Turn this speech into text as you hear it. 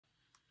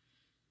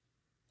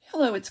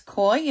Hello, it's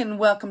Coy, and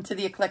welcome to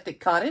the Eclectic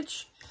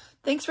Cottage.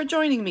 Thanks for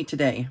joining me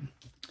today.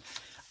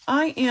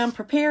 I am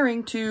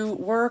preparing to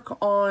work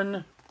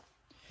on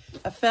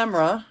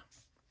ephemera,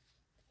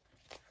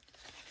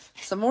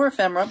 some more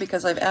ephemera,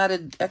 because I've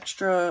added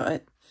extra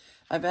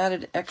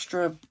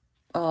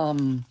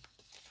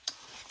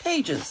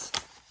pages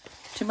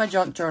to my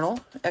junk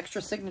journal,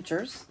 extra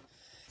signatures,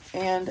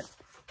 and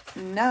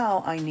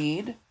now I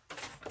need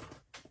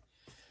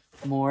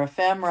more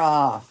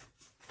ephemera.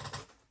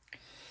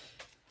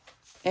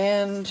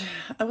 And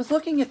I was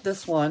looking at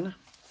this one.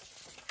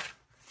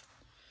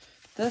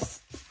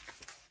 This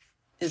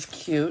is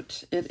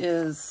cute. It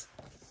is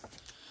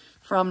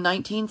from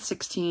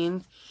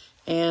 1916,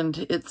 and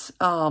it's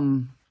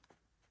an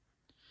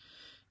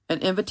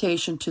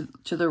invitation to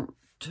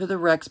the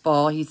Rex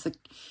Ball. He's the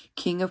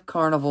king of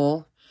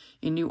Carnival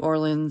in New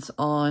Orleans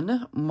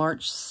on March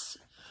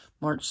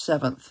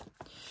 7th.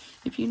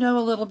 If you know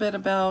a little bit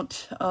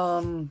about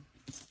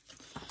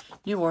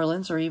New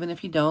Orleans, or even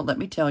if you don't, let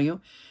me tell you.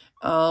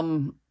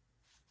 The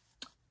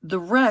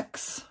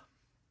Rex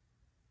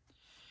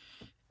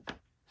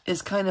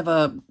is kind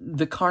of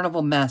the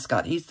carnival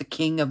mascot. He's the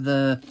king of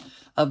the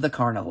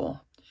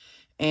carnival.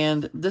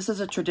 And this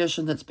is a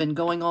tradition that's been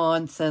going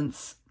on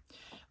since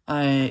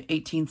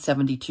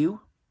 1872,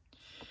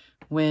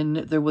 when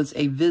there was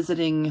a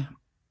visiting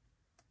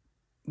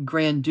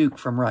Grand Duke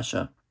from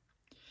Russia.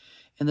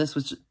 And this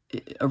was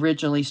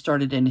originally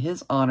started in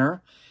his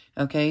honor.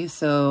 Okay,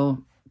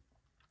 so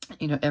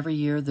you know, every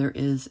year there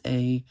is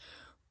a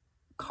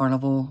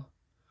Carnival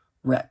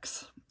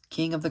Rex,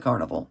 king of the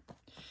carnival.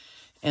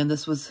 And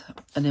this was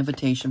an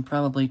invitation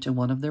probably to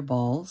one of their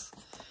balls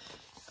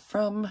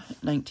from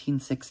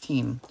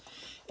 1916.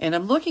 And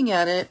I'm looking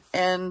at it,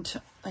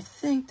 and I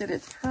think that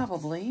it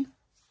probably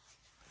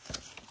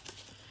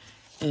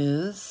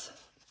is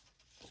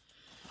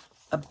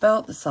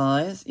about the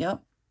size,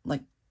 yep,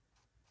 like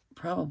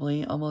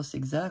probably almost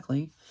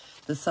exactly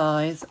the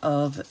size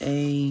of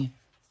a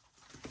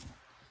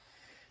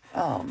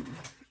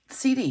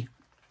CD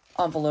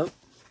envelope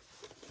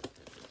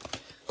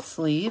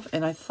sleeve,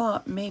 and I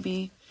thought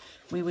maybe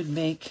we would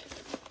make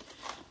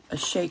a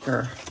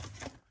shaker.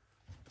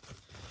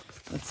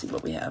 Let's see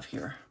what we have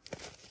here.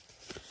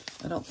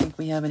 I don't think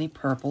we have any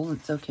purple.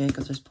 It's okay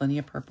because there's plenty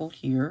of purple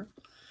here,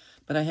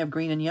 but I have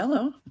green and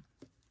yellow.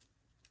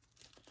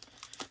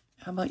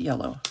 How about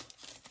yellow?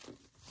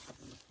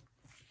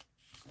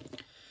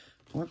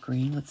 Or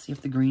green. Let's see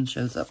if the green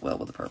shows up well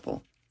with the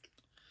purple.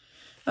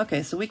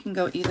 Okay, so we can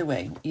go either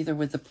way, either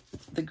with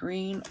the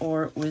green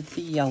or with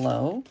the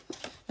yellow.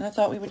 And I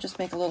thought we would just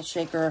make a little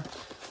shaker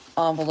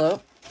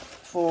envelope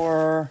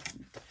for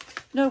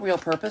no real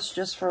purpose,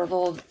 just for a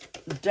little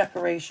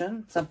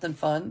decoration, something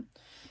fun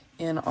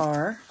in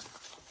our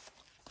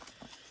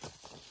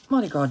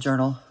Mardi Gras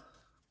journal.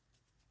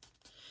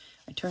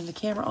 I turn the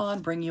camera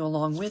on, bring you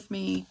along with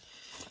me.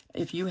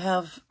 If you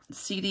have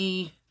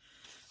CD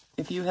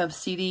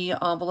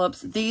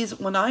envelopes, these,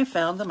 when I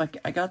found them,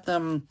 I got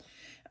them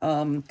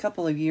a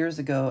couple of years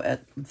ago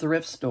at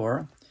thrift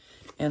store,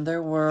 and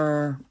there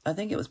were, I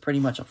think it was pretty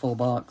much a full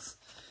box.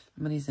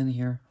 How many's in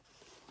here?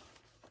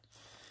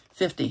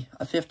 50.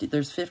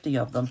 There's 50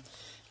 of them,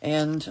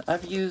 and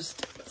I've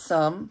used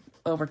some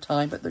over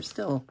time, but there's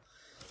still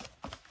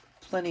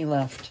plenty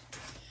left.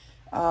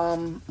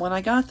 When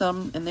I got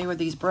them, and they were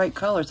these bright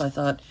colors, I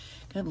thought,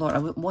 good Lord, I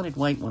wanted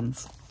white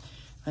ones.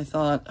 I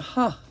thought,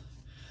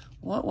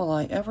 what will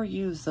I ever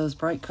use those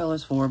bright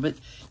colors for? But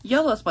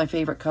yellow is my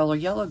favorite color.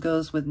 Yellow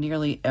goes with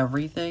nearly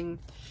everything.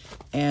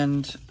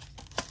 And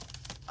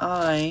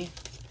I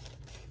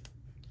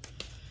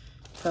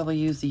probably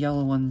use the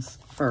yellow ones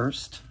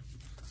first.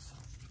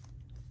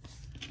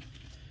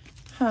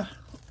 You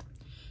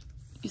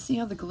see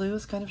how the glue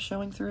is kind of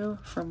showing through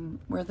from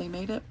where they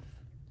made it?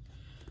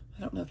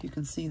 I don't know if you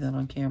can see that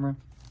on camera.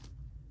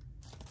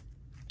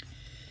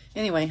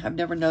 Anyway, I've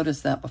never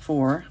noticed that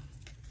before.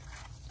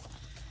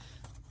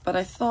 But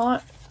I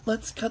thought,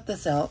 let's cut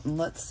this out and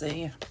let's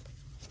see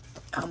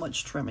how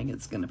much trimming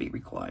it's going to be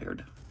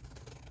required.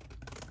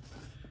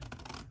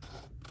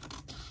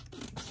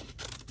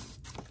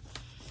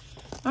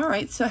 All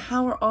right, so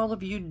how are all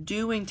of you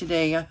doing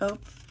today? I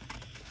hope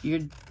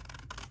you're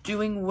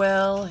doing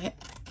well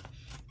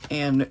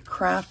and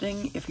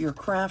crafting. If you're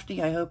crafty,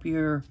 I hope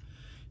you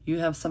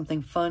have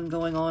something fun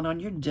going on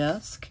your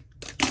desk.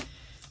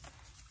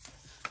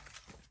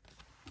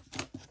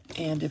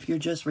 And if you're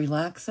just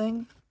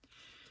relaxing,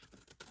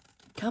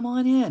 come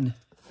on in,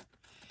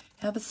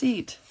 have a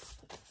seat,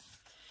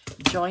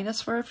 join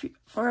us for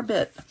a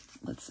bit.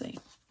 Let's see.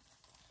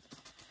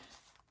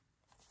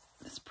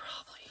 It's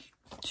probably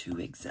too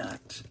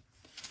exact.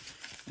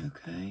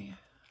 Okay.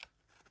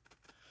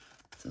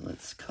 So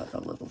let's cut a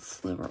little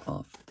sliver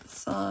off the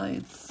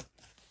sides,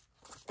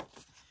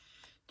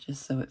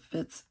 just so it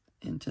fits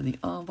into the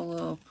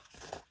envelope.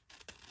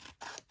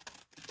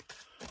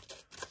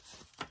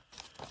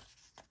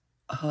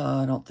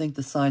 I don't think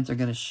the sides are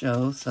going to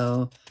show,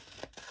 so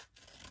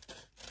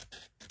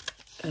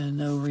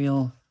no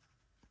real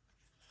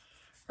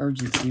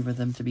urgency for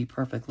them to be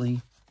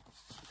perfectly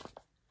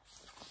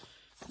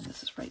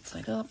This is right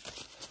side up.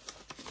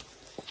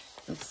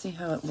 Let's see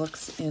how it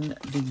looks in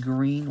the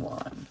green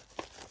one.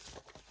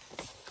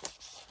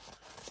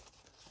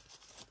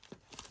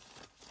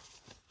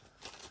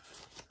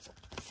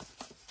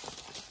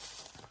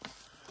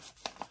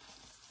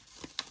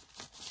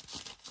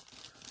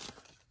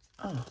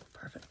 Oh,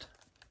 perfect.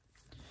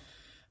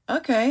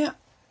 Okay,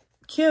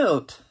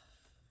 cute.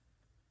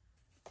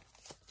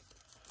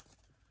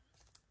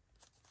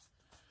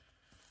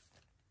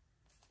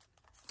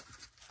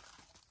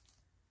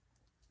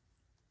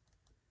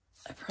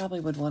 I probably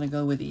would want to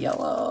go with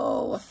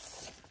yellow.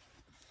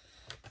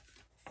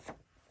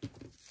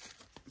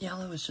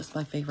 Yellow is just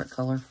my favorite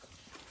color.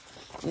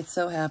 It's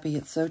so happy,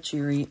 it's so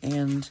cheery,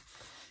 and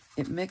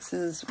it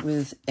mixes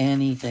with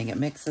anything. It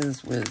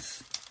mixes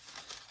with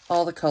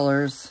all the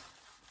colors.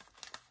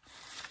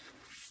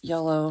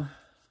 Yellow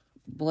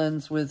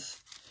blends with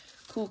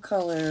cool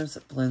colors,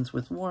 it blends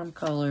with warm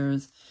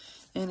colors,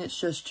 and it's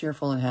just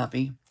cheerful and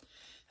happy.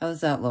 How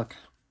does that look?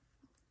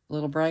 A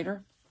little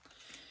brighter?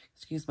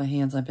 Excuse my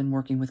hands, I've been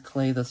working with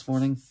clay this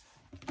morning.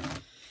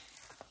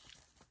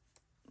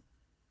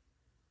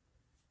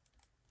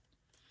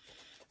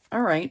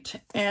 All right,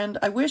 and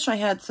I wish I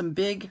had some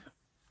big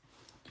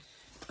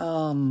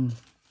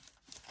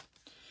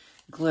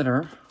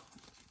glitter.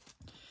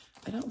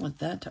 I don't want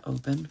that to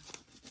open.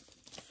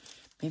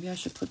 Maybe I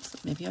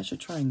should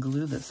try and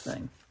glue this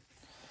thing.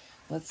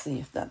 Let's see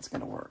if that's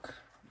gonna work.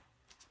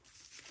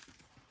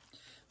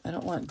 I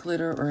don't want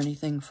glitter or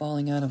anything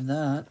falling out of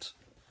that.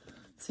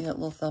 See that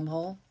little thumb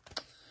hole?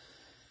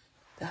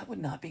 That would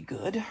not be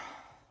good.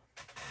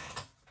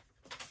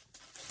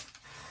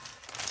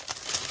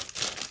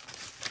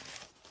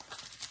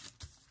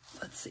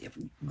 Let's see if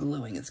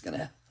gluing is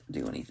gonna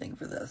do anything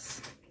for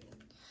this.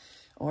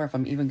 Or if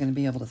I'm even gonna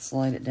be able to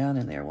slide it down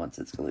in there once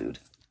it's glued.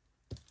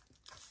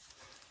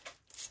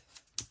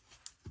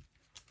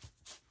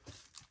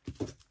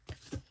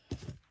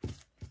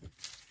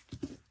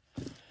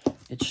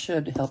 It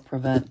should help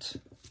prevent.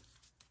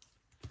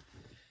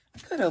 I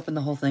could open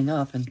the whole thing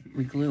up and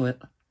re-glue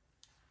it,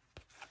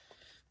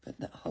 but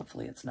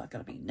hopefully it's not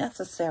going to be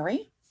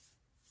necessary.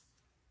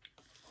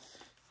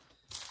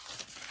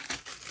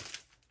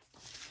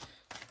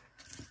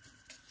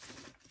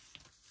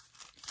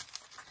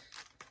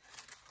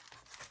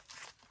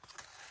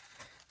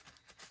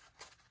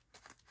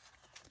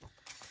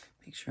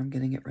 Make sure I'm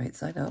getting it right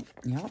side up.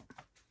 Yep.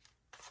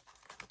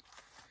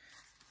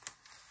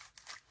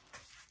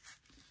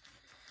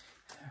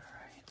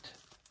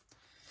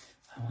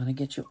 I want to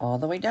get you all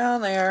the way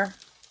down there.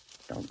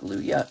 Don't glue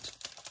yet.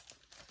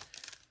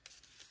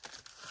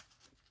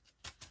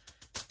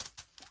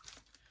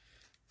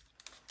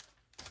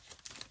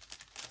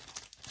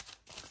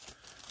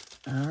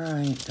 All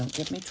right, don't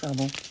give me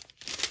trouble.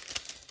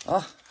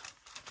 Oh,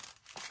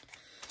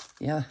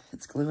 yeah,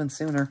 it's gluing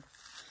sooner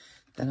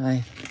than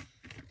I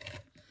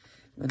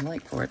would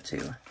like for it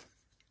to.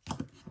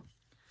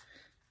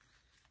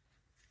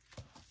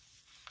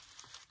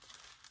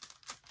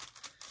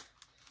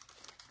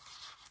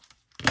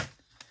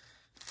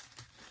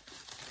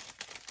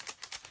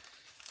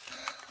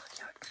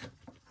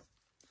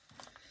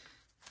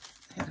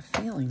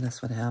 Feeling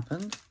this would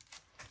happen,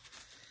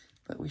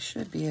 but we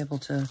should be able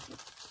to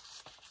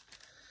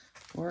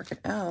work it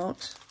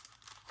out.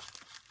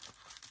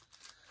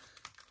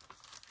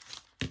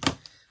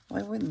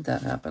 Why wouldn't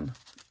that happen?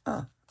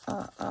 That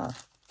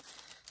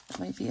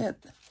might be it.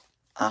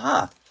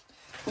 Aha!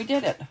 We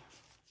did it.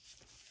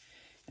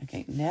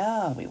 Okay,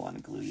 now we want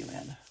to glue you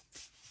in.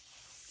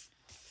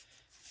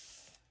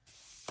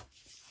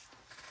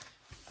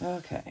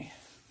 Okay.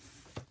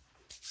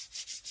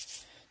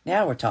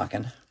 Now we're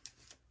talking.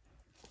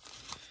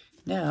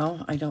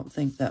 Now, I don't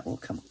think that will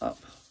come up.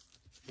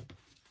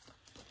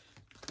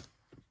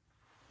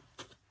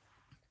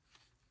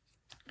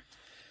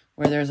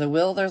 Where there's a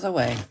will, there's a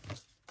way.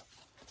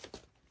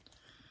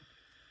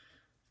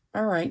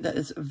 All right, that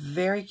is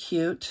very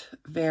cute,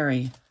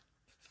 very.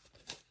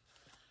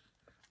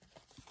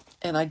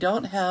 And I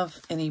don't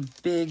have any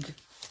big,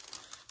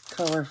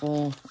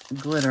 colorful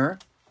glitter.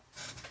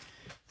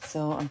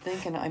 So I'm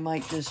thinking I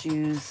might just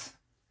use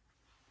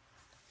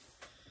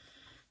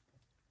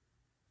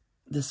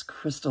this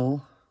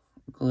crystal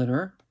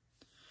glitter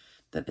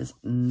that is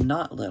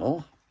not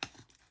little,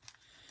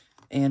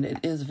 and it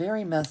is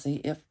very messy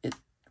if it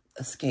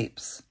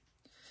escapes.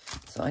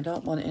 So I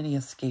don't want any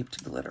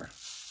escaped glitter.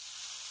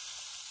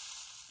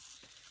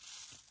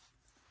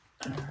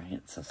 All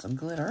right, so some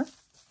glitter.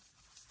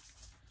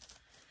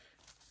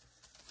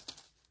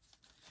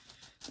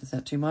 Is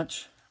that too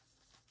much?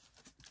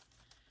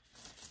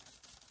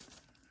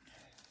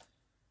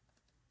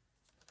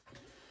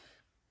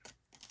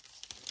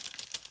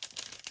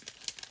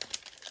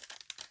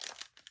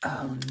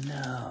 Oh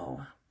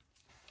no.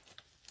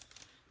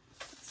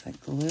 Is that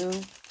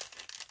glue?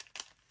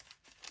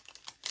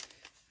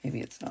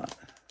 Maybe it's not.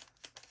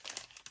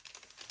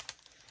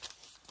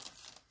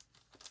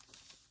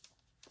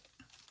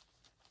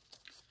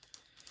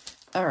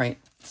 All right,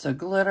 so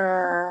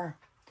glitter.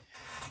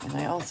 And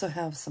I also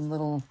have some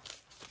little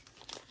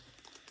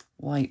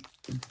white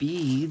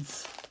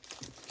beads.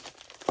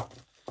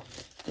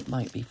 It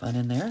might be fun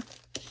in there.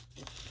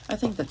 I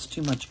think that's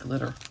too much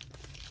glitter.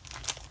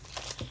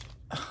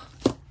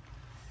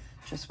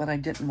 Just what I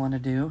didn't want to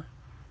do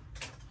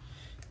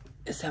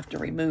is have to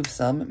remove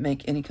some,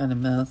 make any kind of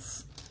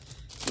mess.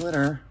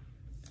 Glitter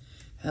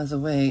has a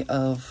way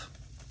of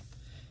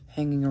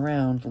hanging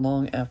around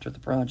long after the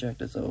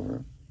project is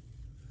over.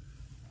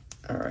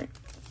 All right,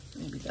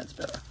 maybe that's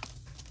better.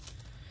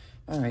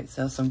 All right,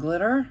 so some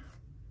glitter.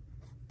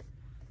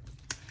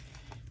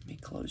 Let me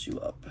close you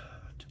up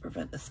to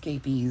prevent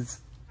escapees.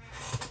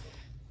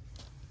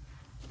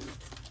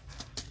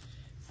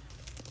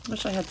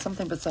 Wish I had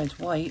something besides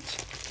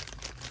white,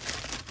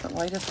 but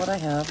white is what I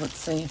have. Let's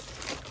see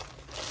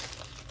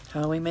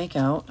how we make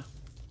out.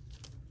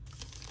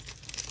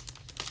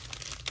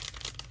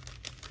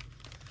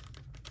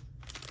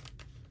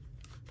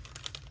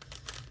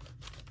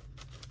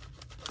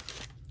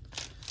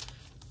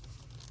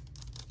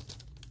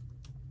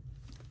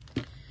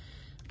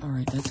 All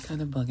right, that's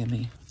kind of bugging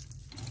me.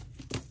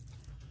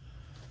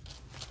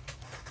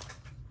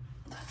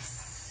 Let's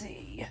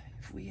see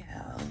if we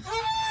have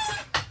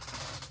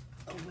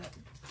a wet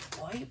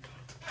wipe.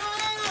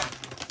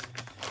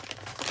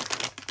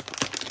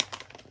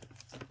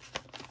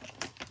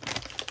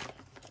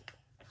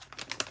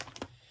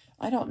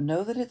 I don't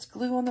know that it's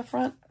glue on the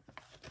front,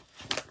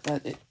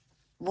 but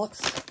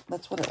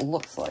that's what it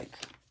looks like.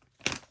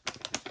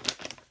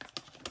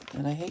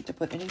 And I hate to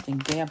put anything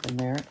damp in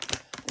there,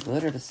 the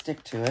glitter to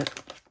stick to it.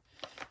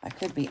 I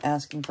could be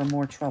asking for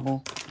more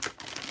trouble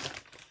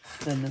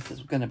than this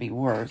is going to be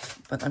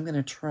worth, but I'm going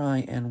to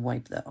try and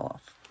wipe that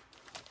off.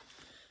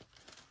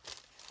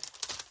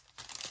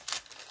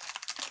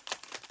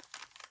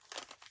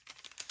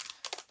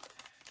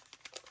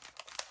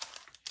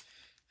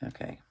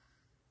 Okay.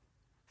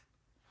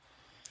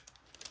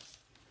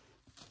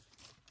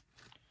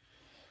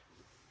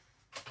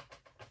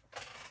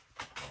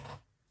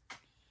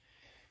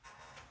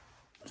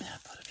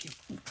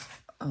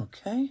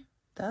 Okay,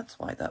 that's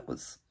why that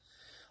was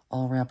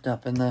all wrapped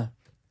up in the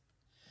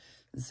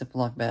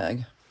Ziploc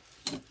bag.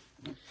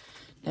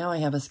 Now I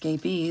have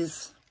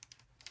escapees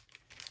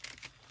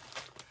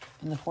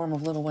in the form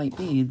of little white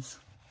beads.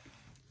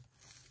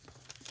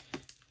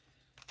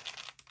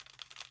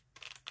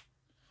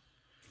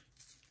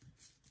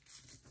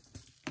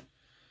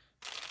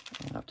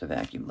 I'll have to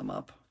vacuum them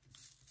up.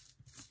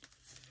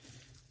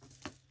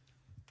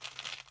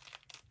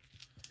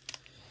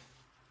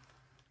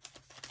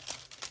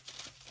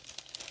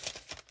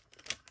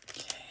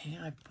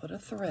 I put a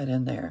thread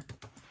in there.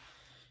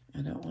 I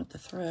don't want the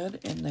thread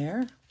in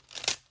there.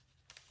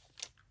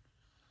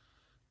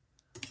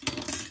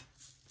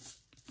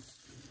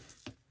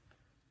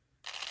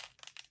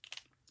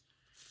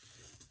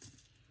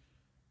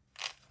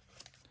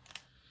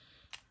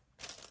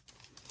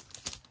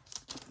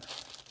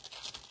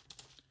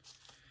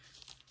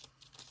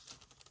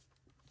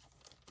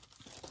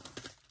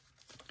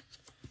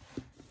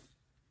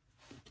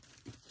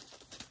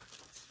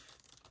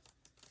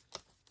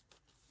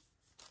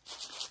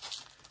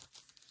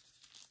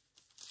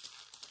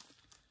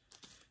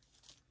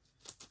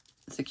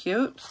 Is it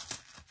cute?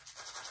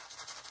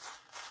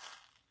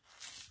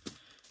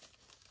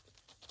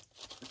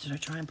 Should I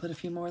try and put a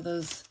few more of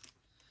those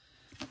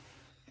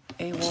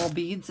AWOL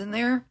beads in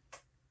there?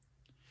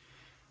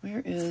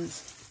 Where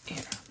is, here,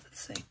 let's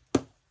see.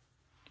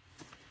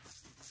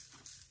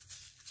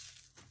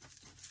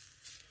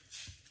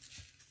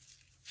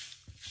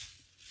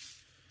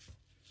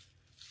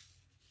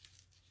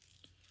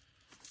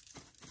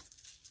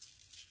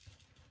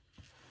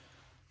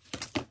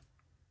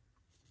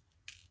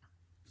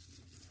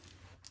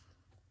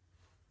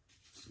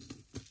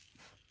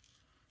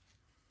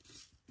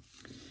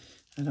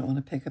 I don't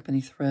want to pick up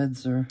any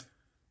threads or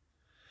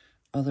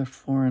other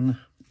foreign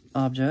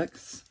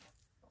objects.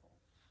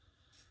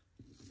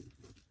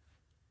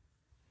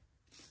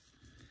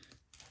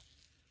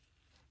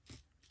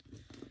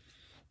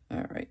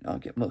 All right, I'll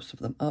get most of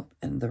them up,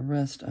 and the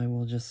rest I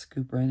will just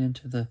scoop right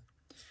into the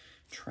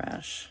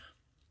trash.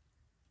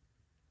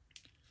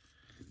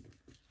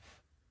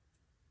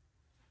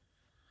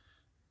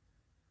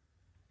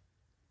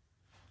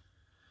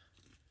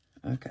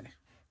 Okay.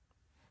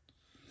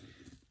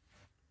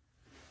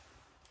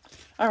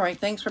 All right,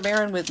 thanks for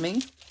bearing with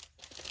me.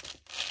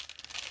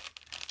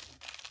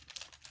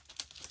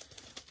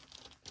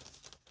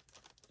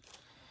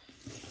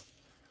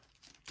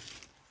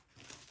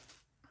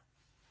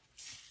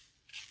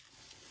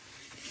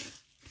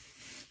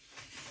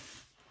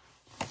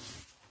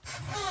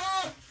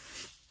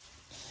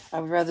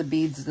 I would rather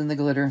beads than the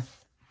glitter.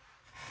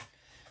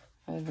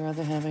 I'd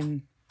rather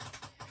having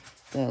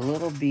the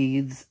little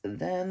beads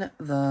than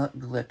the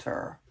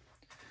glitter.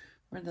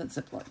 Where'd that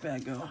Ziploc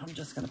bag go? I'm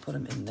just going to put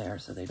them in there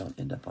so they don't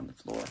end up on the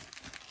floor.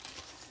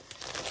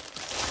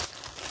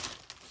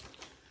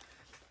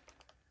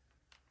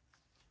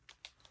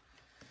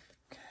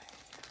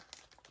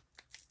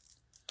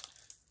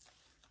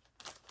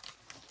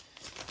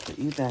 Put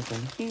you back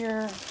in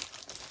here.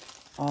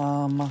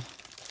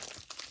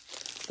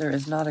 there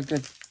is not a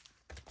good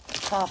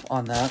top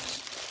on that.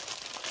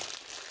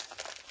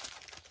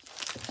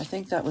 I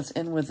think that was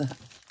in with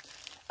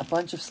a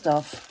bunch of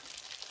stuff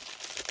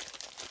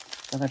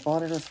that I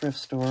bought at a thrift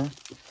store,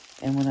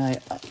 and when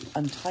I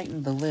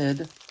untightened the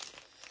lid,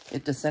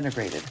 it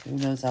disintegrated. Who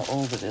knows how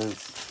old it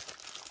is.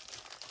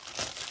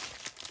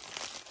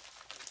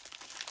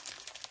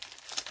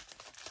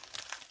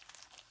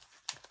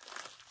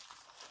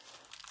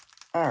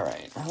 All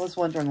right, I was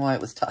wondering why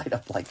it was tied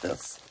up like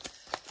this.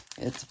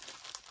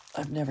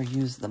 I've never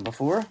used them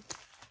before.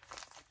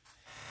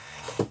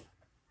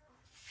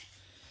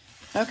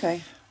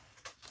 Okay.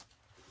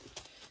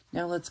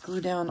 Now let's glue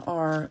down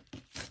our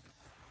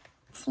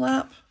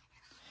flap,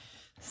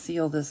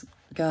 seal this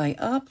guy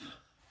up,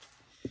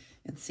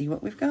 and see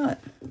what we've got.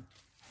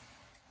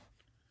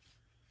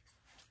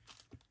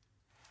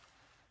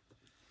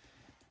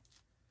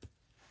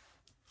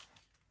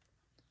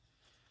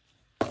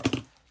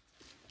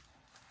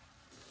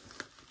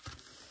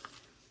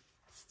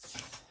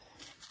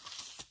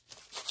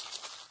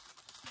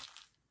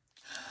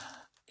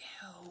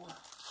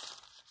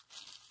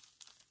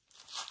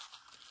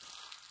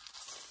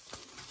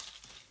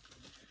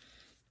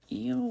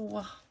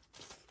 Ew.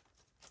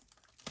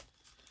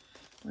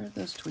 Where'd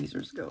those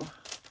tweezers go?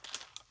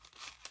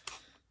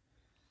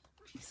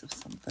 Piece of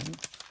something.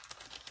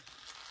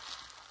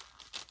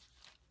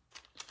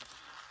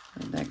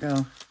 Where'd that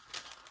go?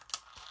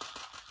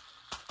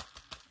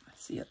 I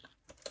see it.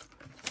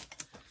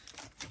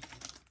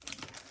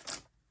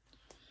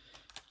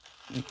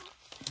 I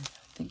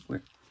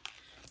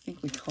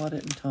think we caught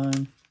it in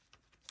time.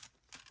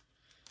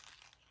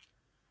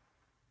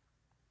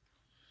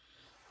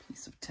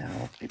 Piece of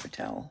towel, paper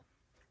towel.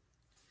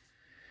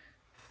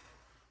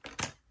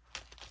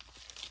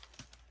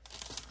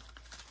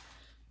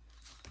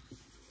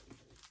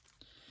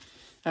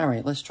 All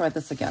right, let's try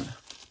this again.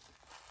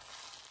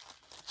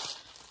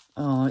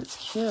 Oh, it's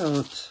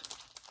cute.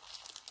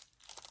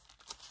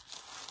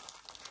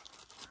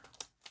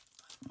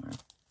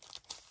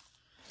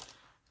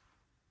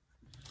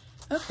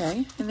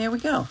 Okay, and there we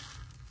go.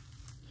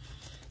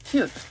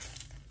 Cute.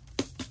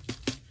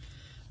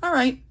 All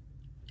right,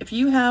 if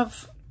you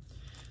have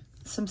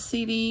some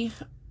CD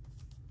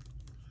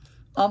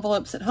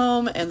envelopes at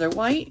home and they're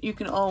white, you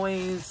can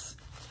always,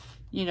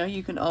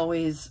 you can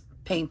always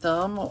paint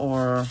them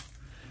or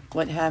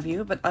what have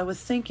you. But I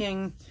was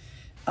thinking,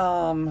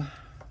 if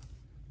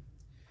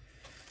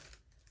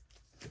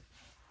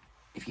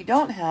you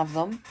don't have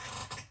them,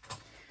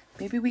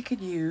 maybe we could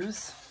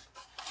use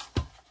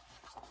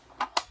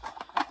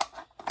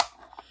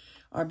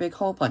our big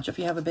hole punch. If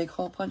you have a big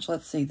hole punch,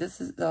 let's see,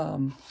 this is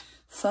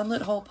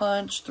Sunlit hole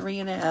punch,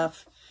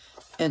 3.5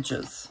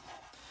 inches.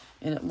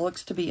 And it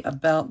looks to be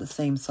about the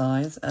same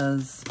size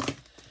as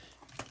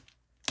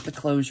the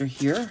closure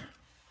here.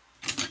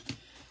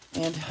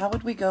 And how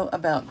would we go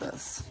about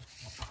this?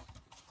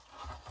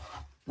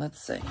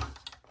 Let's see.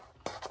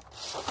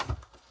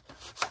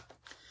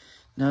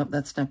 Nope,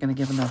 that's not going to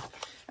give enough.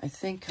 I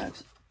think,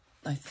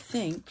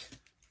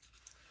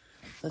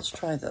 let's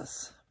try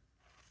this.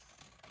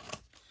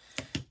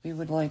 We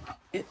would like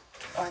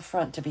our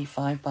front to be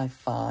 5 by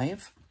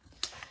 5.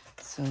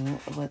 So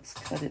let's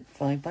cut it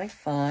 5 by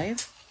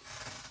 5.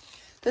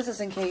 This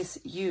is in case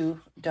you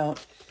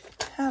don't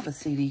have a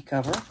CD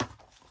cover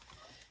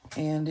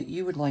and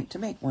you would like to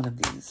make one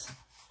of these.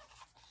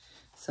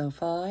 So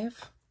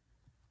 5.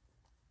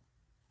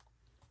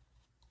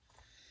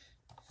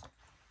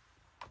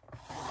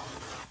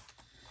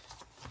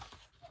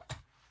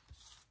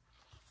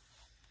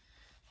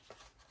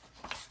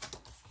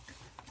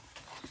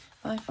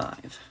 By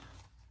 5.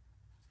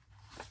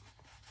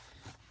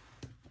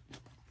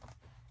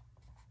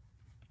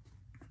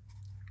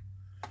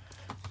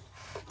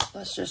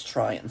 Let's just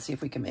try it and see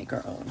if we can make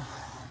our own.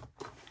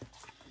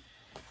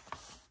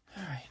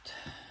 All right.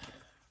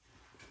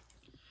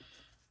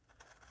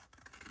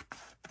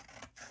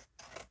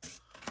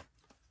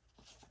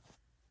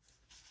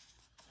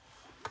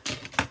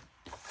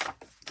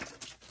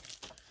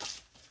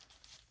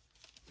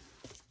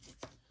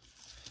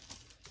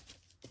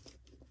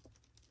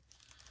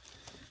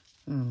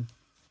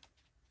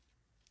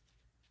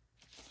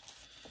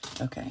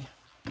 Okay.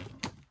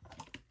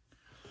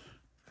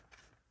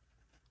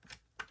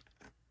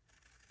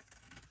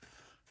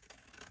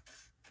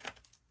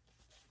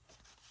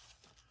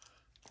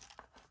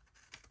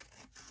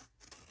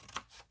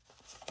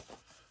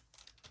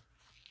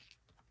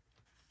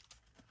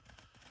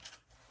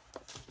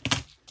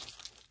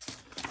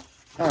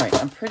 All right,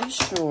 I'm pretty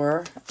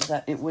sure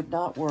that it would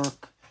not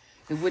work.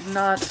 It would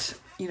not,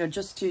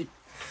 just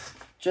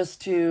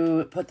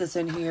to put this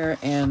in here,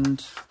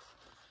 and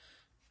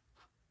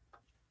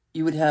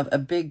you would have a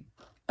big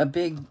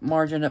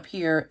margin up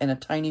here and a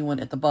tiny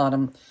one at the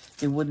bottom.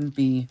 It wouldn't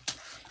be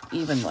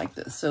even like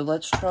this. So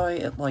let's try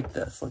it like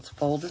this. Let's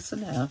fold this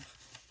in half.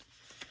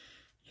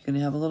 You're going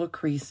to have a little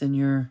crease in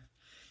your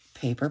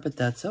paper, but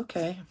that's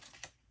okay.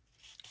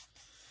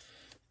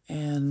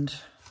 And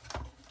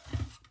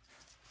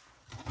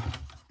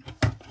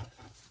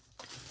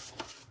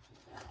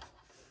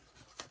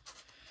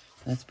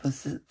Let's put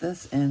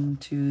this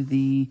into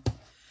the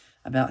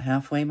about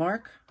halfway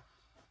mark.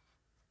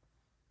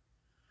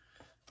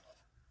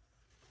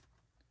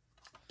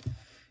 We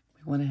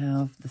want to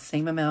have the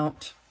same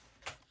amount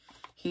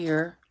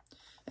here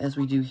as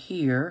we do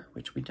here,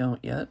 which we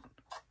don't yet.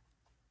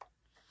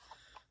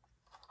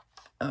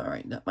 All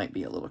right, that might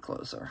be a little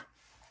closer.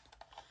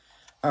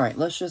 All right,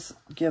 let's just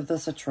give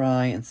this a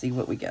try and see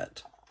what we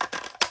get.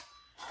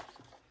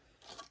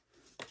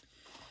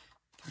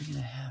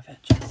 3.5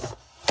 inches.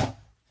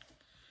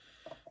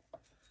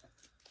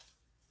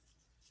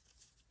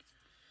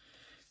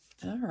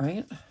 All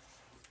right.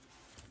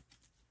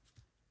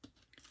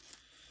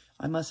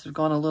 I must have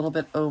gone a little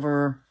bit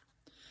over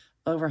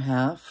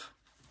half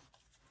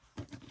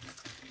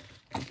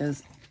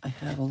because I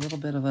have a little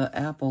bit of an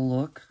apple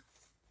look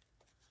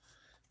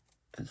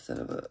instead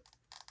of a,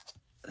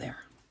 there.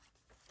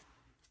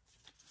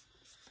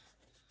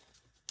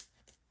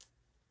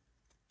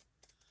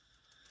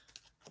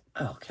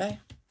 Okay.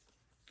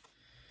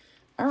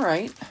 All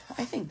right.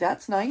 I think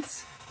that's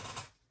nice.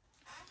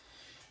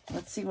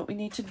 Let's see what we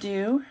need to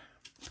do.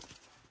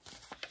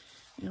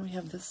 We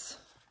have this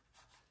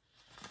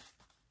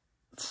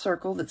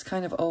circle that's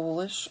kind of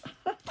ovalish.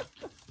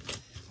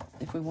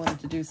 If we wanted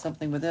to do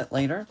something with it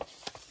later,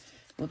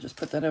 we'll just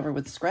put that over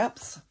with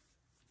scraps.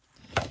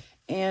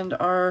 And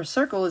our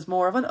circle is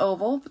more of an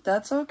oval, but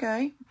that's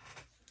okay.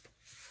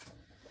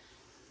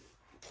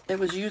 It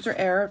was user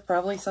error,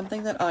 probably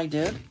something that I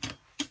did.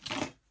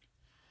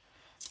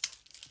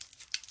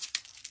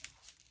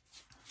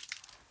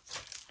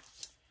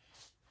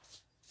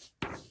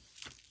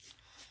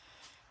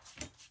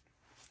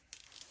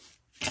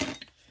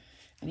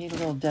 I need a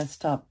little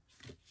desktop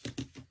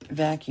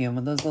vacuum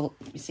with those little,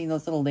 you seen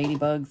those little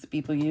ladybugs that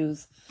people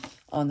use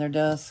on their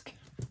desk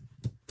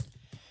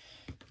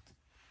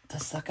to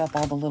suck up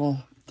all the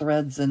little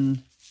threads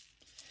and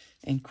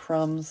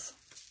crumbs.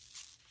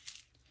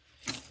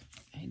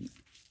 I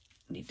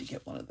need to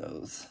get one of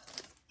those.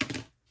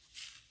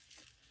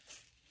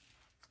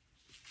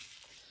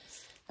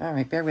 All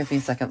right, bear with me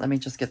a second. Let me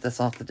just get this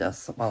off the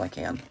desk while I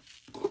can.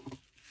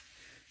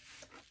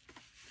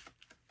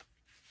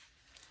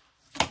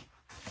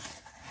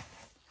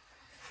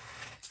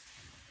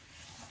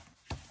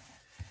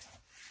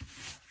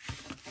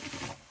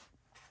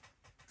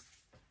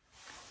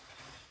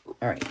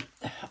 All right,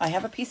 I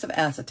have a piece of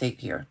acetate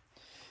here.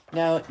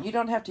 Now, you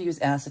don't have to use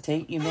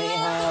acetate. You may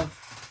have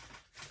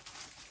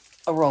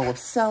a roll of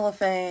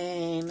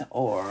cellophane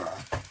or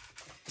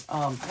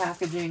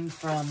packaging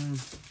from,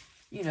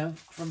 you know,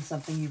 from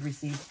something you've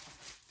received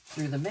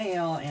through the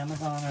mail,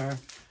 Amazon, or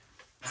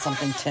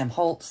something Tim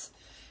Holtz.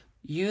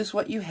 Use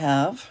what you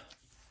have.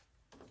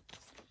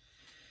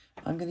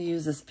 I'm going to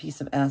use this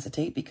piece of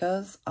acetate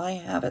because I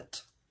have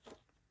it.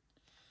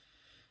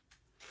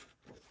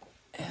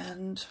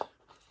 And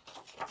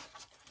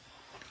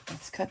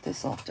let's cut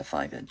this off to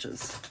 5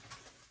 inches.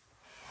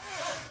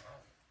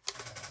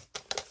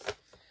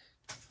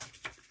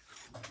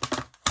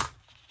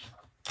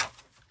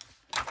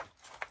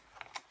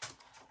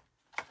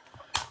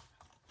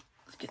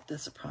 Let's get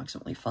this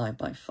approximately 5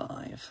 by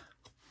 5.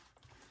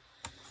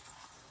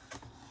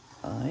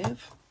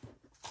 5.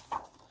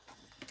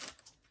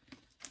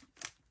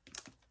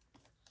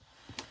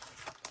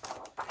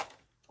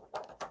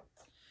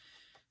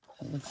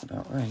 That looks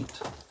about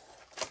right.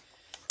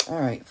 All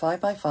right,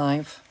 5 by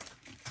 5.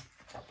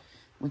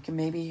 We can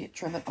maybe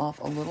trim it off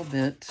a little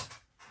bit.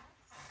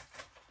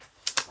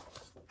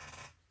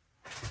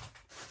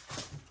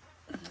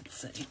 Let's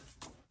see.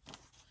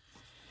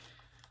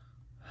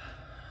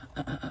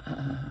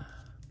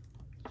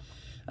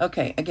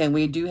 Okay, again,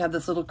 we do have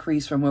this little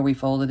crease from where we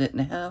folded it in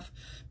half,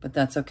 but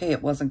that's okay.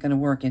 It wasn't going to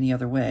work any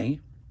other way.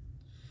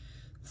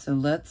 So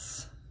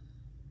let's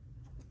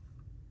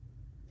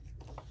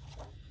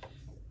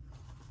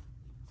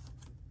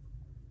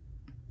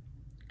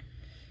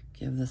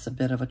give this a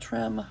bit of a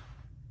trim.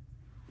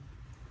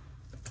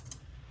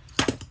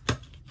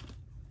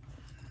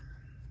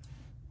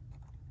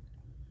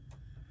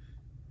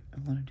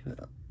 I want to do it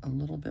a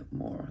little bit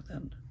more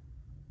than.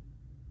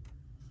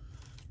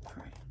 All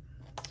right,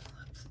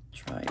 let's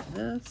try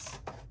this.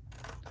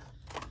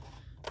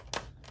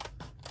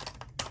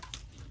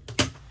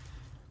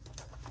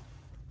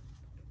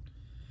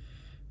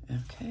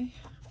 Okay,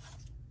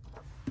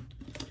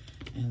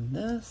 and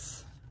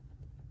this.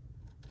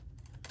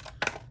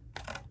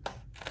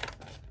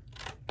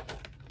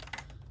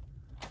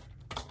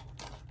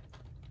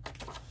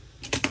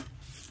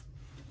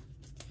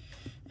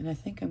 And I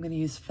think I'm going to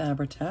use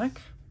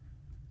Fabri-Tac.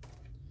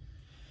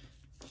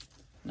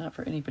 Not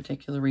for any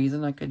particular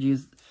reason. I could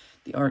use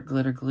the Art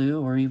Glitter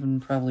Glue or even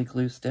probably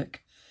glue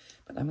stick.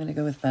 But I'm going to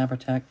go with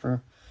Fabri-Tac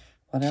for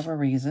whatever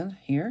reason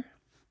here.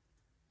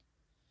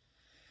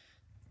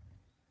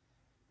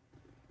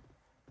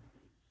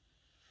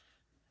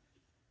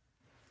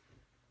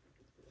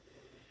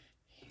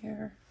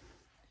 Here.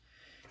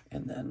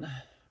 And then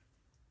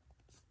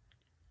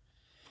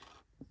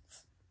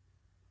let's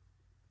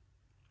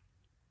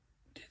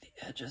do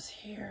the edges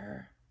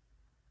here.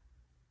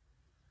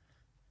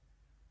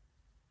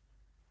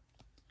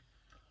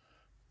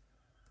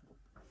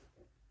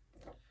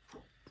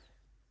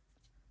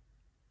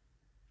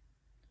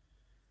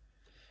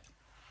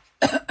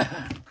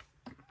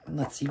 And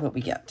let's see what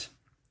we get.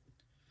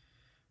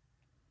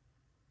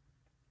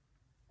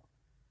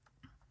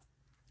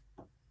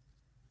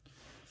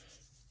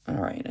 All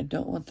right, I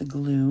don't want the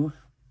glue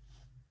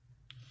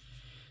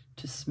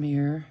to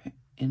smear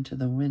into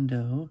the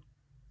window,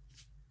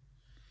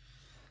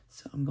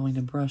 so I'm going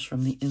to brush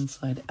from the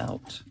inside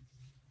out.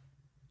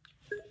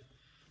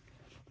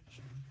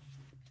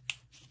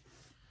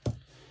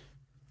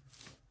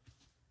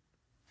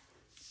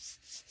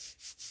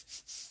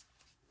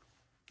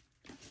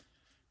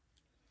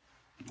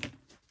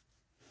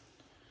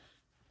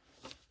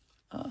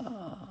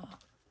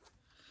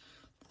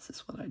 This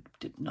is what I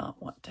did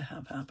not want to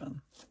have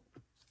happen.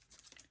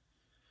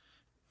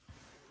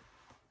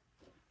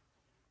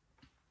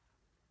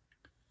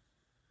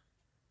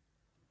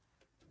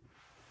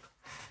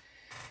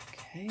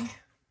 Okay.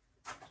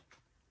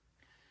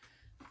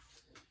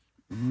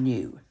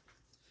 No,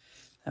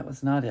 that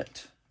was not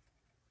it.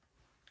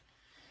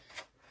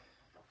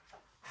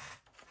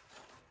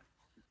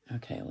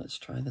 Okay, let's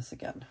try this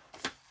again.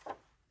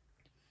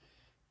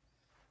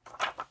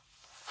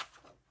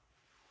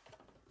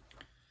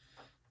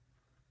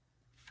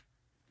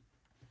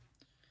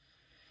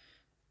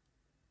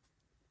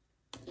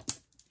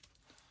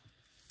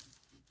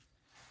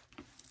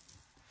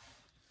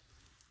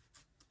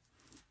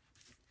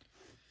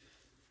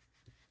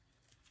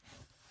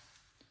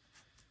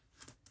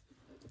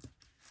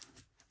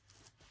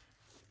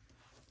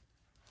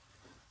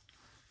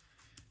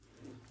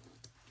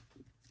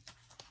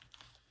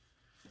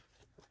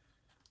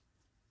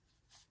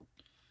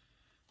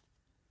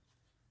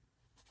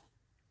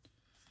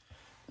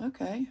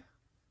 Okay,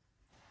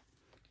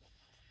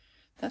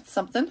 that's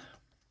something.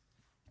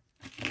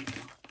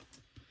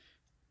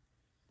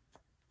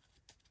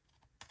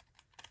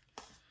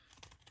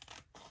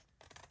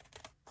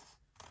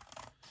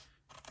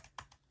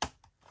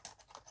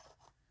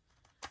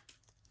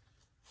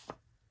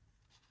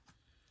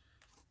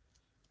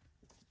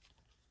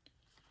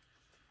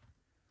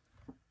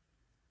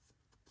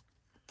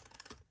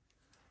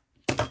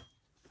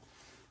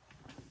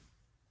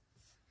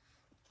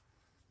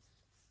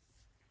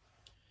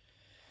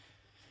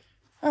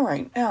 All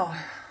right, now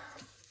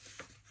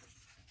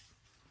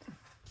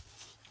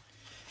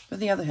for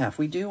the other half,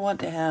 we do want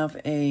to have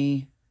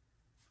a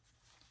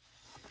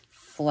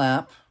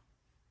flap.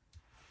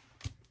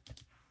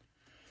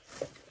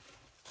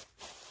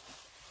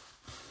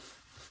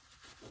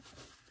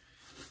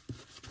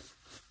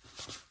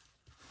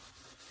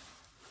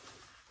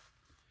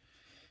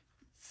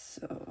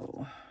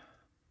 So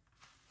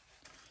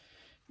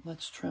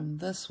let's trim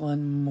this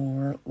one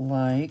more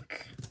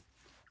like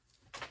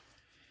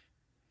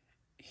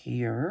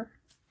here.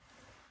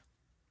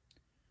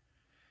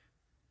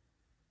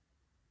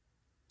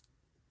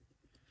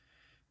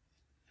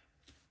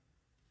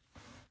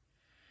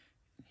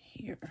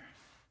 Here.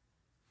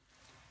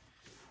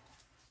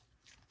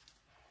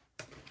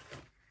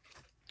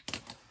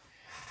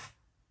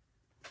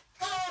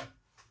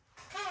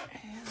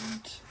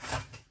 And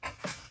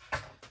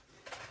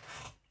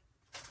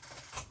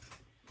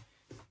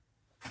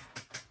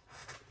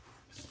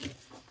okay.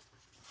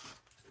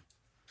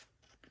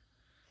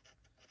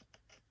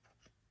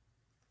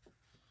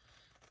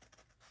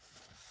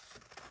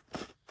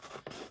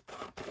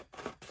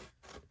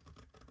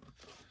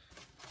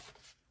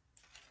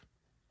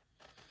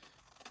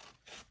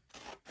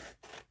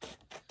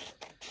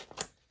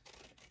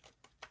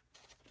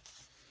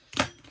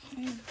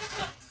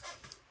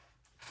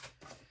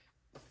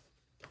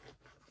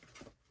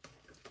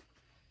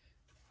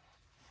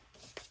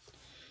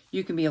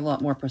 You can be a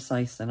lot more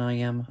precise than I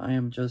am. I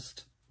am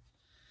just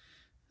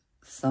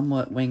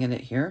somewhat winging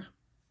it here.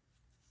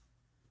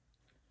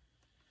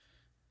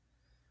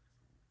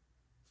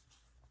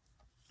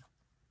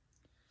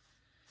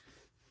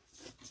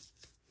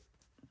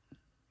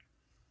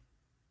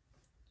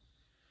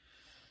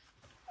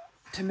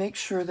 To make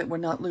sure that we're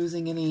not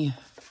losing any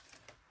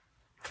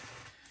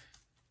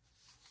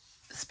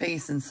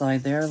space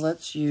inside there,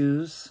 let's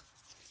use,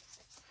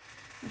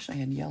 wish I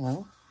had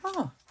yellow.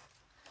 Oh,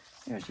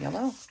 there's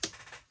yellow.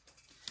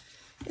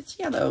 It's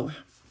yellow.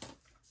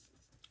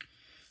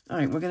 All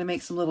right, we're going to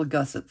make some little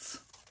gussets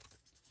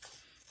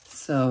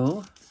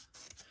so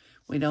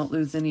we don't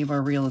lose any of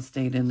our real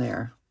estate in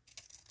there.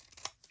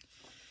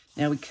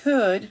 Now we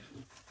could,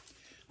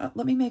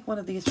 let me make one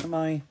of these for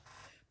my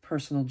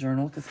personal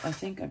journal, because I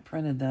think I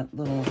printed that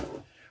little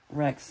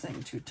Rex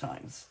thing 2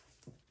 times.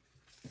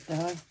 Did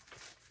I?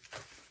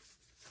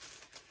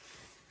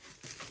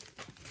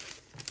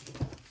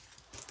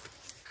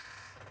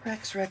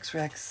 Rex.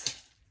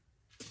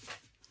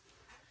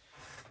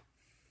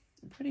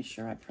 I'm pretty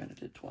sure I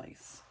printed it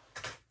twice.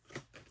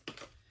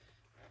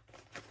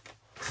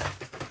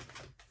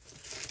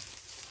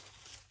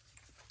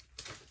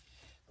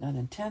 Not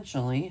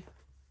intentionally,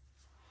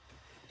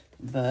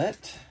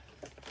 but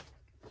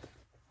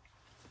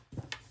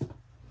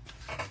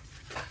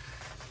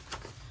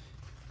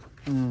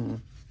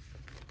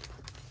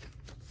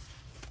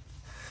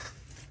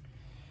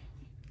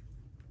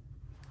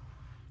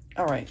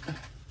all right.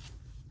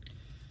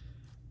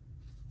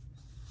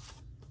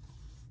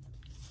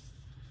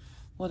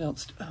 What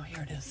else? Oh,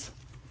 here it is.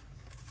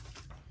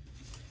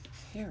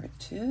 Here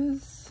it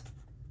is.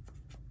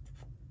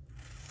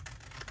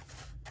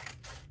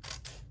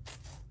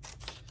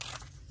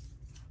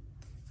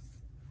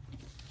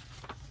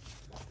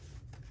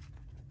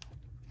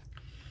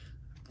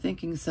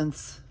 Thinking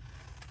since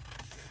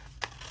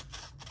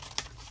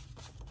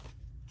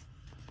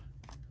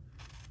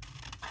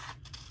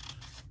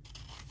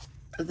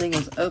the thing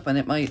is open,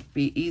 it might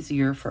be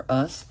easier for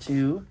us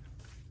to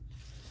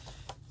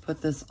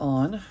put this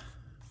on.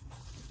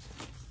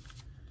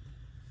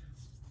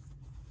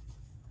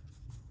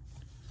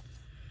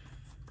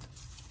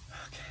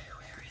 Okay,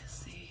 where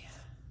is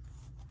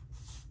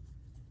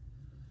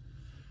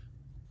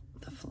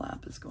the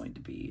flap is going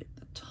to be at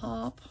the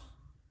top.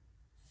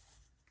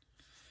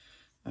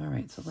 All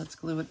right, so let's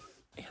glue it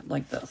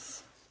like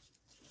this.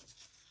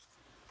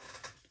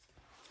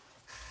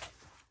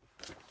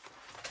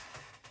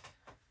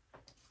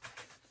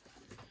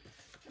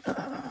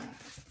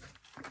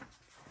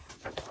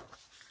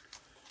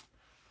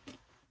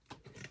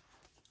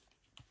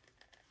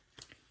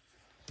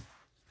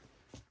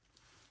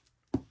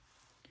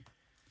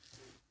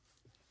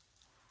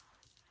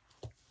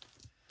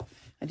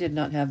 I did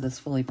not have this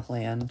fully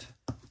planned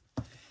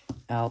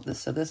out.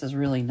 So this is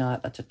really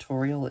not a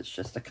tutorial. It's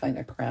just a kind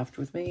of craft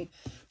with me.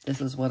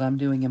 This is what I'm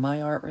doing in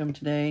my art room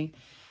today.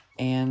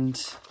 And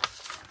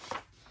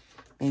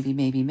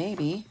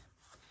maybe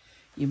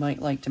you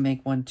might like to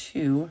make one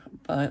too,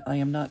 but I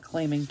am not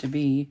claiming to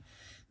be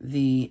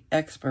the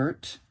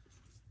expert,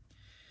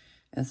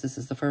 as this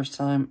is the first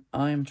time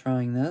I'm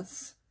trying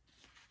this.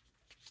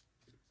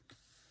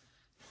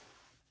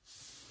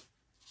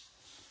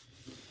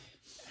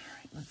 All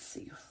right, let's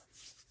see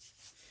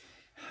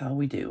how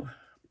we do.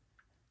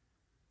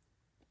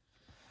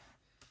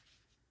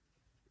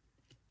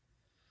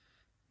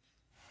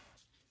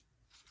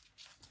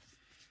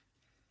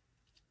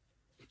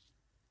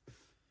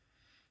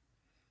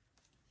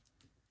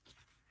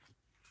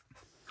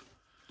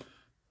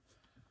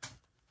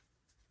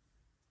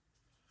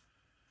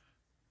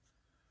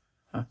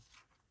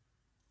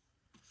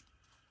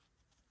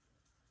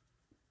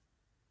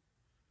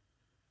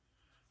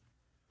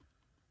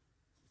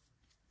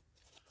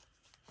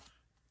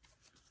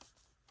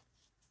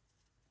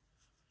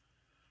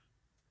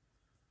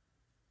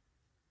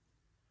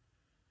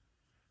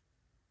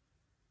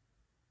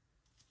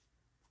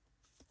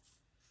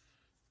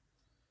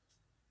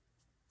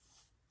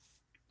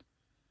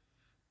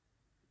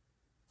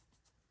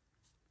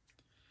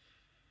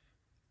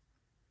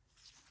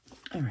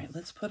 All right,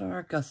 let's put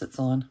our gussets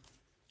on.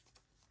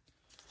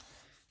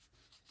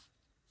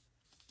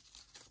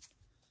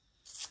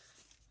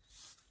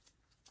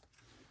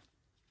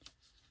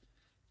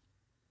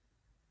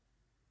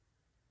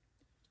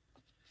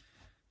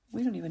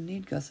 We don't even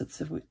need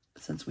gussets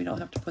since we don't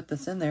have to put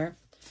this in there.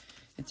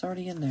 It's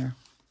already in there.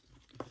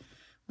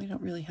 We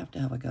don't really have to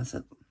have a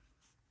gusset.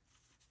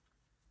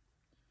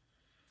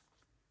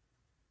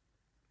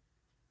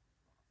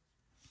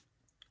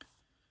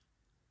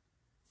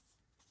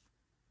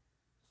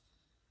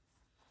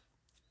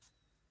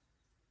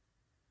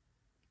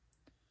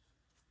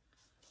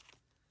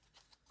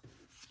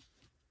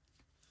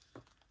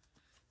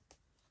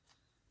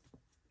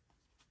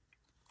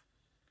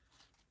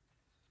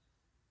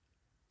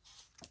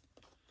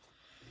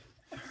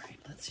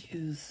 Let's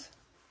use,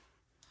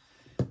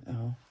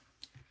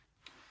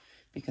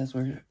 because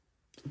we're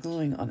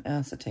gluing on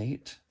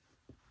acetate.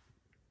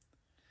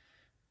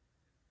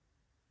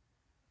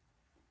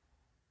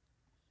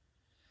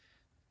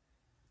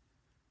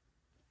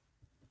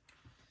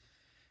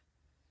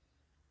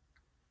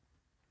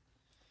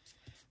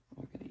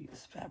 We're going to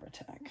use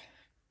Fabri-Tac.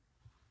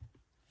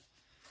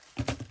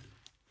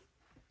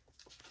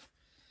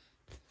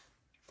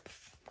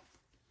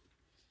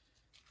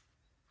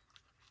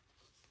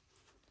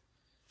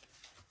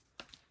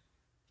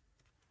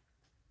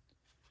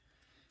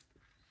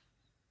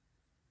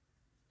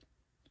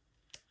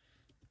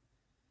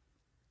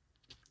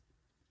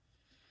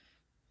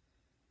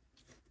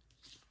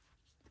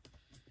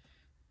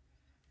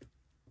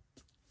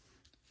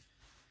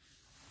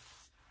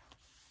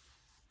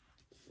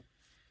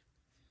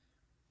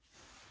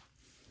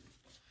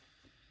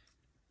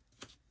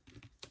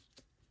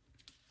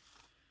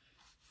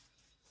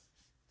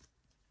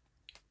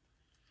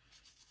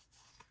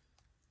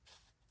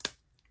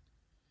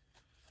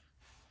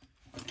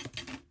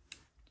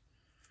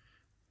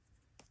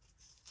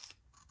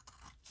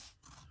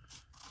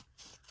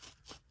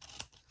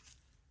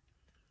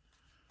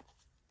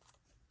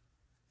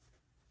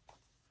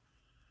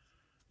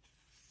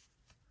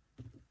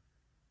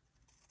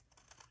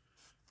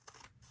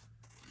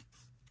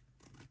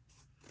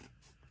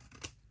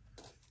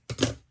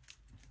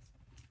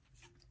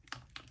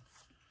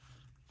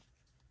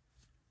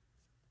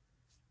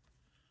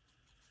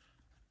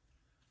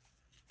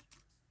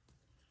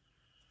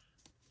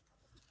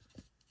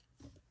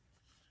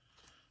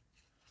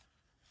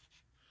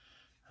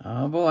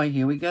 Oh boy,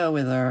 here we go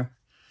with our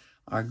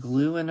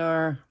glue and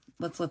our,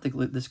 let's let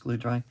this glue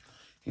dry.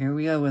 Here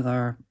we go with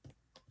our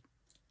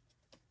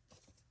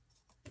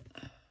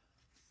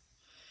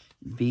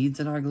beads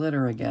in our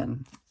glitter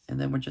again. And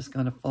then we're just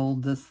going to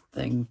fold this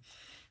thing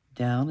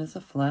down as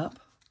a flap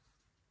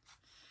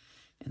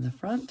in the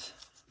front.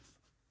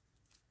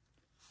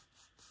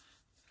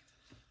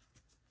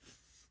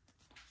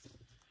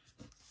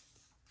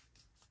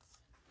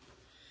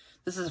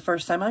 This is the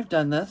first time I've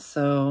done this,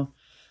 so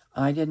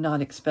I did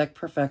not expect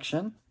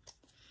perfection.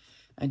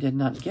 I did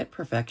not get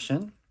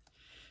perfection.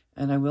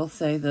 And I will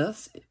say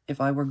this, if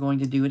I were going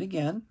to do it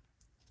again,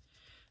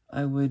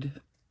 I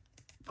would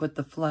put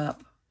the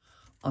flap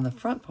on the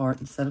front part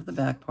instead of the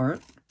back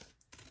part.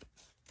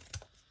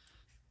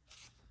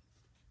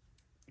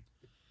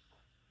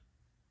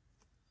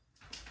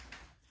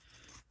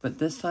 But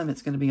this time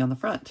it's going to be on the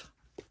front.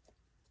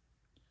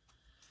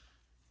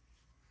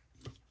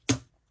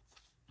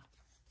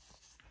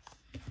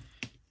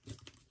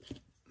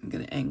 I'm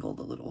going to angle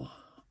the little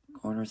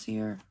corners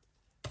here.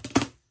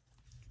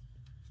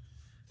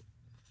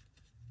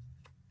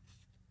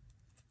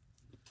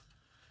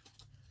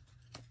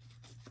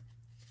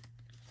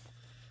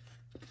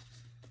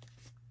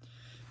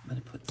 I'm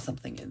going to put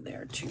something in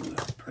there to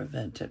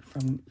prevent it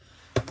from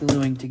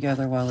gluing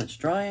together while it's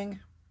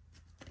drying.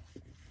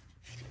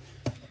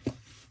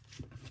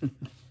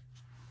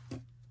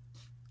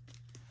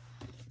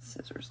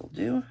 Scissors will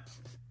do.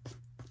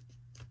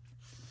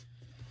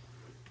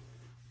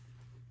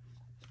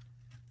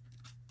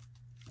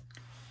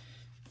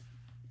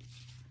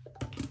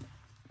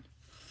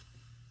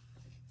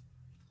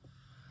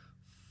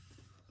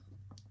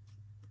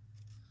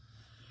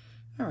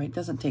 All right,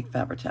 doesn't take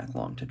Fabri-Tac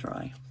long to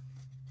dry.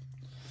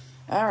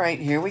 All right,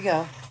 here we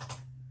go.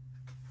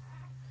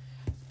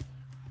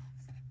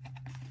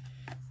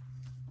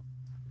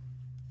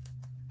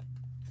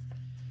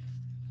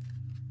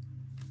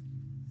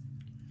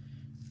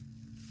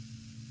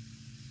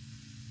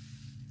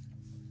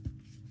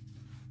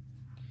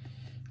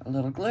 A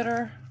little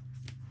glitter.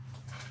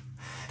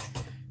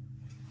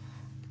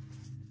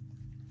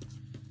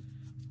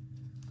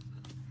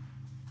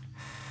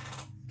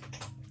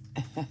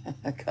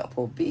 A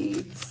couple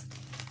beads.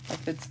 I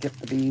could skip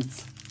the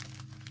beads.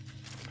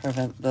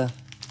 Prevent the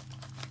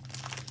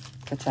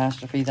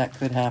catastrophe that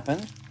could happen.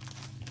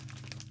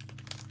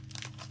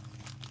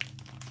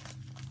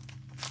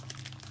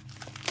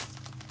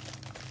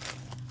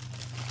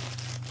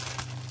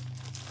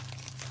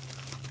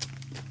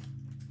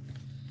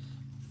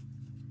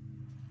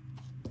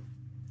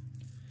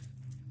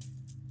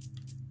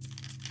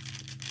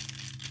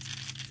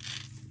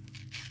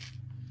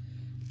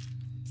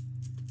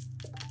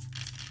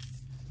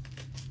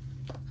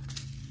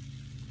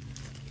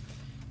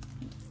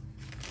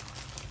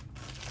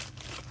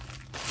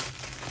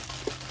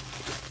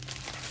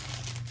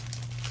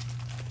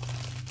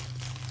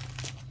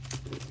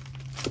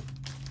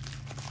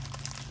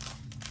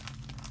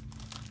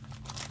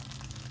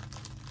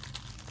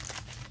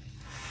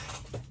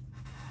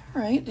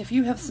 All right, if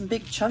you have some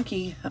big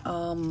chunky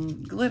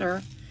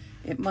glitter,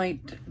 it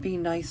might be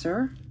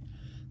nicer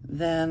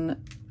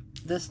than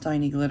this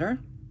tiny glitter.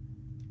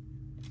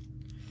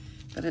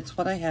 But it's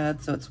what I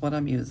had, so it's what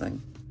I'm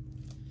using.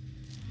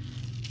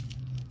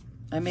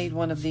 I made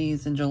one of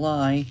these in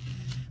July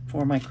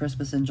for my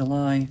Christmas in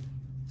July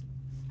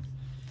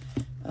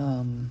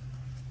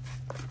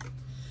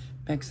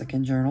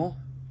Mexican journal.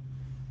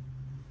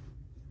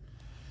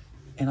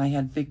 And I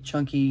had big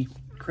chunky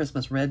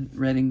Christmas red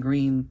and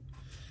green.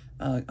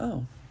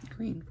 Oh,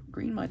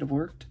 green might have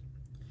worked.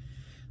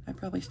 I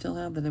probably still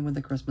have that in with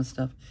the Christmas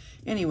stuff.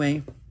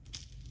 Anyway,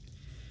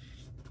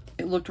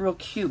 it looked real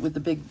cute with the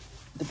big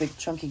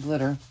chunky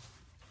glitter.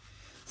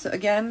 So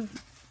again,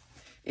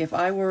 if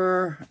I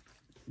were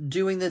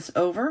doing this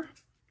over,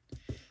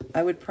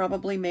 I would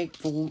probably make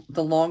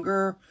the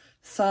longer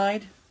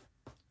side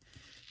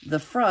the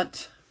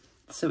front,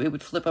 so it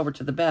would flip over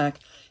to the back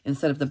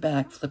instead of the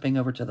back flipping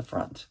over to the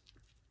front.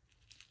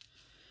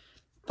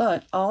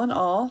 But all in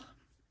all,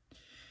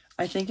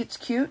 I think it's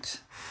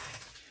cute.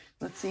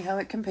 Let's see how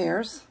it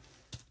compares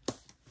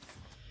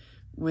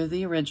with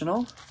the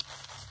original.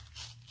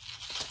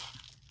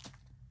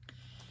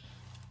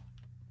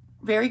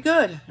 Very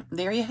good.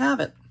 There you have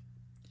it.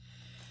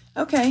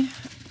 Okay.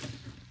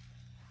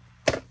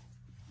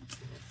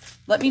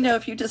 Let me know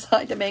if you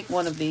decide to make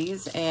one of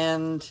these,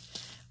 and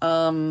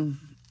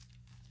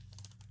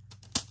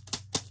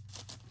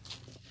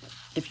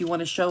if you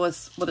want to show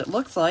us what it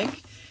looks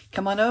like,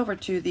 come on over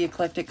to the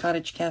Eclectic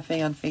Cottage Cafe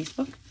on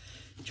Facebook.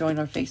 Join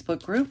our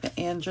Facebook group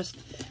and just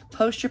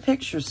post your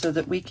pictures so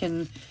that we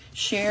can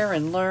share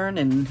and learn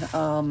and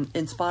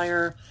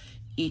inspire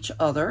each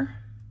other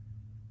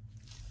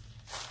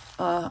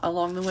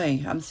along the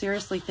way. I'm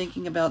seriously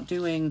thinking about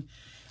doing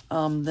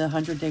the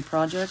 100-day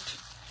project,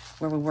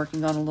 where we're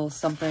working on a little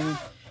something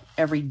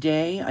every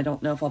day. I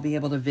don't know if I'll be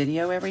able to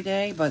video every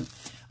day, but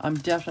I'm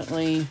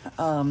definitely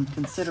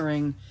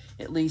considering,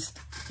 at least,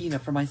 you know,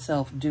 for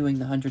myself, doing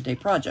the 100-day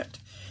project.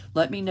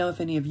 Let me know if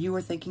any of you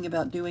are thinking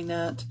about doing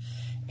that,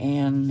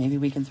 and maybe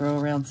we can throw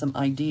around some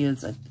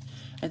ideas.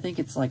 I think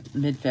it's like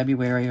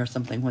mid-February or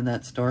something when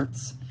that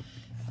starts.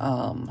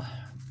 I'll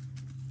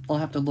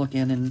have to look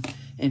in and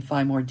and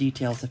find more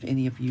details if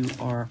any of you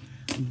are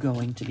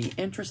going to be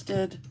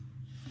interested.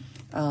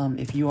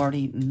 If you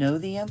already know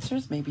the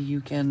answers, maybe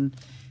you can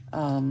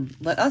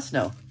let us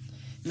know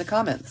in the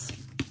comments.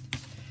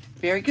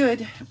 Very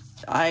good.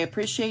 I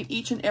appreciate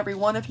each and every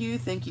one of you.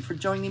 Thank you for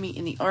joining me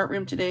in the art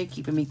room today,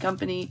 keeping me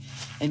company,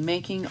 and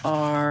making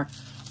our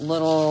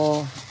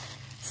little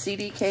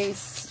CD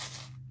case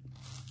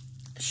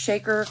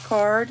shaker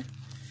card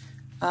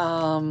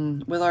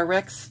with our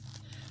Rex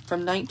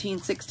from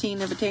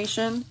 1916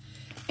 invitation,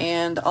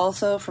 and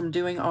also from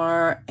doing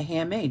our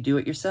handmade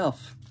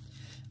do-it-yourself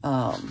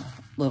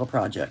little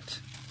project.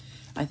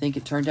 I think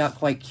it turned out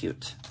quite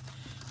cute.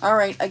 All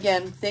right,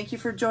 again, thank you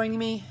for joining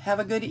me. Have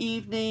a good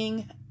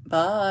evening.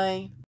 Bye.